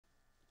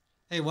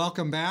Hey,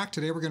 welcome back.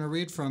 Today we're going to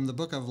read from the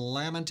book of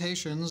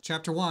Lamentations,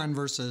 chapter 1,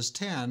 verses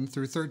 10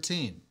 through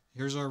 13.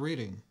 Here's our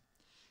reading.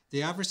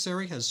 The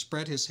adversary has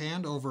spread his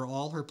hand over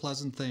all her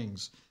pleasant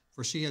things,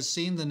 for she has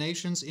seen the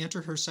nations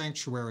enter her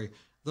sanctuary,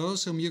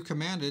 those whom you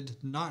commanded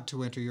not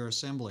to enter your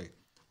assembly.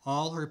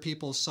 All her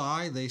people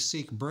sigh, they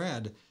seek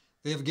bread.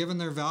 They have given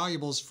their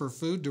valuables for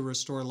food to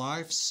restore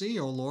life. See,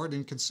 O Lord,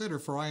 and consider,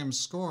 for I am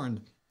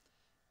scorned.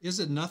 Is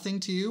it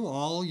nothing to you,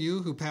 all you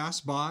who pass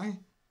by?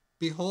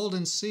 Behold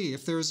and see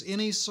if there is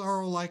any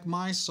sorrow like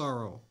my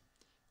sorrow,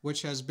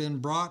 which has been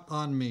brought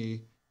on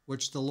me,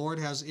 which the Lord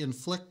has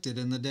inflicted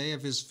in the day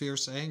of his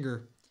fierce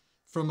anger.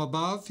 From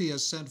above he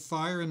has sent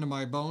fire into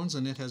my bones,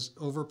 and it has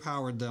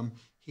overpowered them.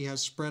 He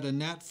has spread a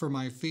net for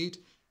my feet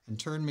and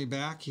turned me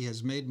back. He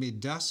has made me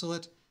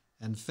desolate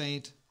and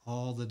faint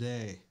all the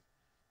day.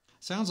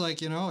 Sounds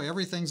like,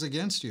 everything's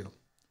against you.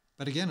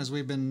 But again, as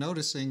we've been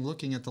noticing,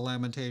 looking at the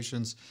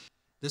Lamentations,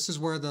 this is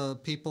where the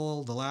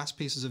people, the last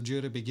pieces of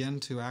Judah, begin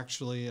to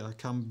actually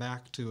come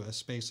back to a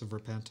space of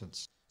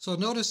repentance. So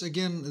notice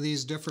again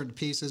these different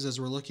pieces as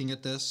we're looking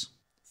at this.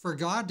 For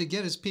God to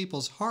get his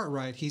people's heart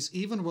right, he's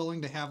even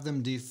willing to have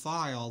them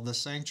defile the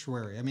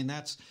sanctuary. I mean,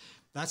 that's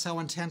how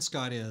intense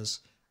God is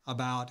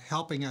about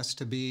helping us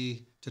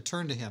to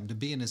turn to him, to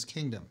be in his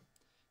kingdom.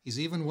 He's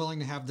even willing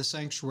to have the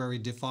sanctuary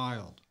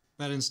defiled.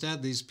 But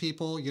instead, these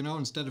people,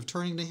 instead of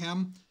turning to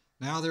him,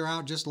 now they're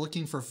out just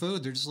looking for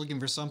food. They're just looking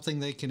for something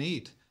they can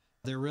eat.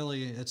 They've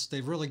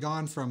really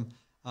gone from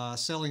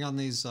selling on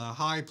these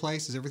high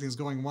places. Everything's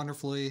going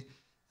wonderfully.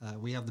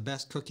 We have the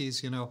best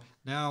cookies,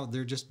 Now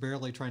they're just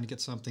barely trying to get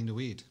something to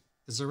eat.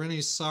 Is there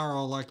any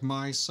sorrow like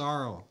my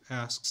sorrow?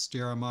 Asks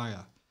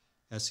Jeremiah,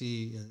 as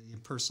he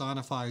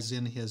personifies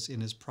in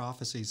his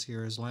prophecies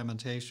here, his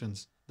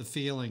lamentations, the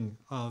feeling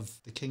of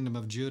the kingdom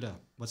of Judah,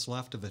 what's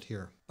left of it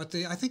here. But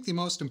I think the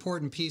most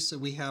important piece that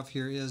we have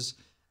here is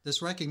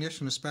this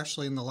recognition,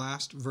 especially in the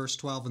last verse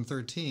 12 and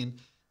 13,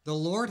 the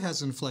Lord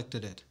has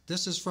inflicted it.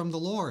 This is from the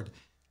Lord.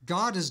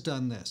 God has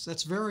done this.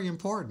 That's very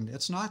important.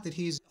 It's not that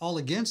he's all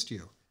against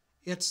you.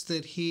 It's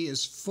that he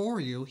is for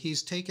you.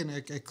 He's taken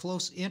a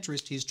close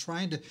interest. He's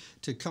trying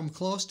to come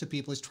close to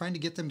people. He's trying to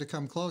get them to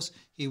come close.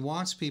 He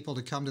wants people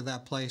to come to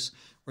that place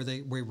where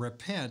they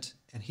repent,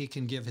 and he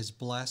can give his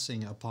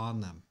blessing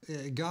upon them.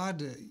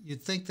 God,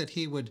 you'd think that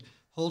he would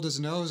hold his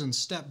nose and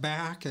step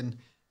back and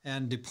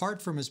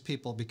depart from his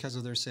people because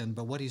of their sin.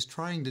 But what he's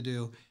trying to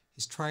do,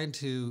 he's trying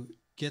to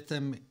get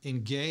them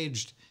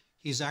engaged.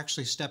 He's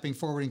actually stepping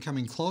forward and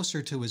coming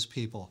closer to his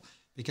people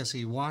because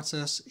he wants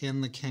us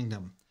in the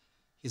kingdom.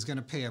 He's going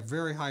to pay a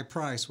very high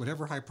price,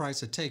 whatever high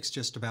price it takes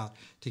just about,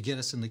 to get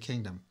us in the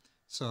kingdom.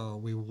 So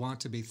we want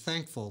to be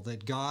thankful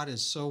that God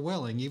is so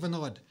willing, even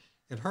though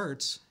it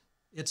hurts,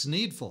 it's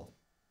needful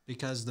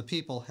because the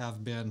people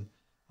have been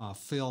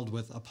filled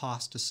with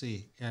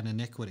apostasy and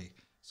iniquity.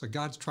 So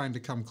God's trying to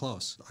come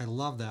close. I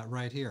love that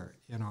right here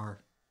in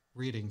our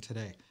reading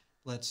today.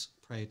 Let's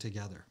pray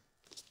together.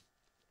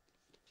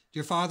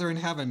 Dear Father in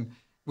heaven,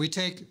 we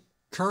take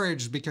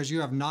courage because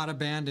you have not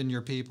abandoned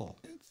your people.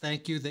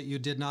 Thank you that you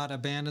did not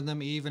abandon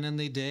them even in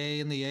the day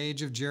and the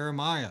age of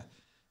Jeremiah.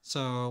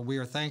 So we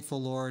are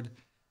thankful, Lord,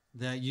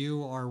 that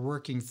you are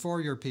working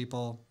for your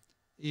people,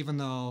 even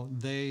though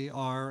they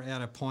are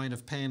at a point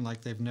of pain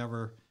like they've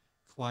never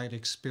quite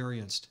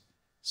experienced.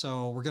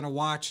 So we're going to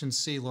watch and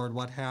see, Lord,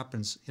 what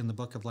happens in the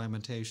book of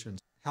Lamentations.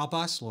 Help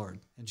us, Lord.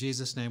 In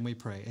Jesus' name we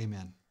pray.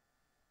 Amen.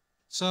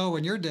 So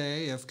in your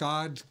day, if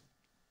God,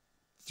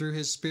 through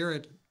his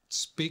Spirit,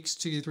 speaks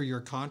to you through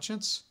your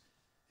conscience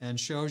and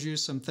shows you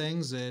some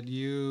things that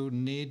you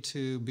need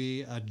to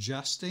be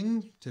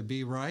adjusting to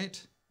be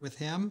right with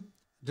him,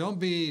 don't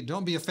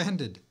be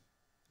offended.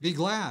 Be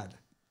glad,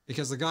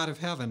 because the God of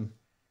heaven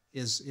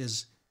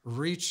is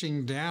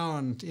reaching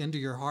down into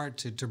your heart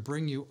to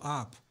bring you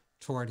up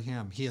toward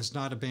him. He has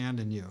not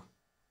abandoned you.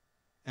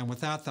 And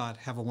with that thought,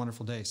 have a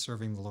wonderful day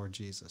serving the Lord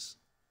Jesus.